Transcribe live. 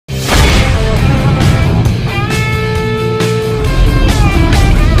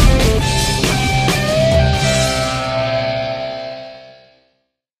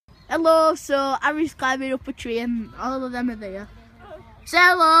Hello, so Harry's climbing up a tree and all of them are there. Say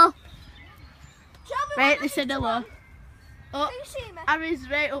hello. Right, they said hello. Oh, Harry's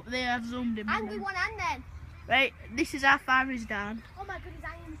right up there, I've zoomed him. And with one hand then. Right, this is how far he's down. Oh my goodness,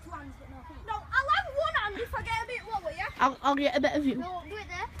 I am 2 hands but no feet. No, I'll have one hand if I get a bit lower, yeah? I'll get a bit of you. No, do it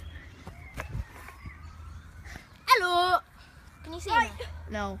there. Hello. Can you see me?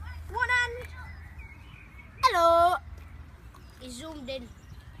 No. One hand. Hello. He's zoomed in.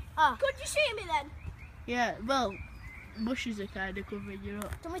 Oh. Could you see me then? Yeah, well, bushes are kind of covering you up.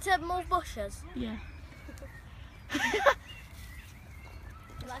 Do you want me to move bushes? Yeah.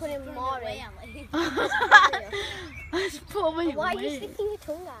 Let's put him more in. Let's put me Why are away. you sticking your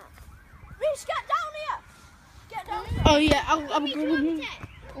tongue out? Reese, get down here. Get down here. Oh yeah,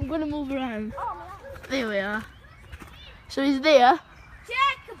 I'm gonna move around. Oh, my God. There we are. So he's there.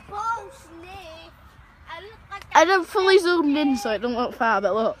 Check a ball snake. I look like I don't fully zoomed in so it don't look far,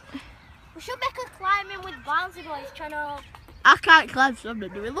 but look. we should make a climbing with bouncy boys trying to. I can't climb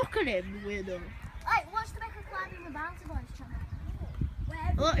something, do we? Look at him, weirdo. Hey, what's to make a climbing with bouncy boys trying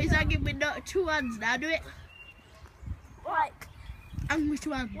to? Look, he's hanging with 2 hands now, do it. Right. Hang with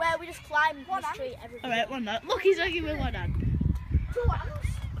 2 hands. Where we just climb the tree every day. Alright, 1 hand. Look, he's hanging with 1 hand. 2 hands.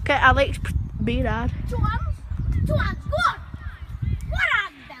 Okay, Alex, be hard. 2 hands. 2 hands. Go on. 1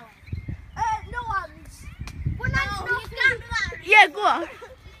 hand, Bella. No hands. 1 hand, no feet. Yeah, go on.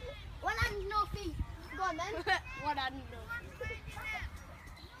 1 hand, no feet. Go on then. 1 hand, no feet.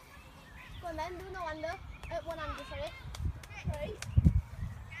 Go on then, do no hander. 1 hander, sorry. Right.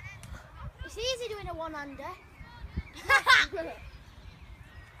 It's easy doing a 1-hander. I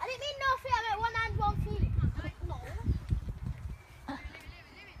didn't mean no feet, I meant 1 hand, 1 feet. No.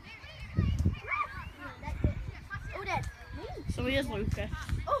 Oh, dead. So here's Lucas.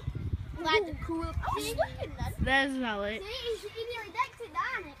 Oh, like the cool. See, There's Alex. See, he nearly decked it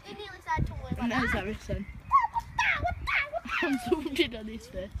down. He nearly started tumbling. And there's Harrison. I'm zoomed in on his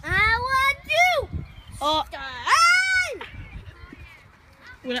face. I want you. Oh, Start.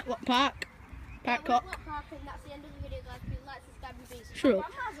 we're at what park? Park Cock. That's the end of the video, guys. Please like, subscribe, and peace. Shut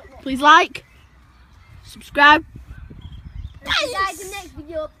up. Please like, subscribe. See you guys in the next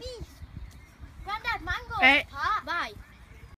video. Peace. Granddad, mango. Right. Bye.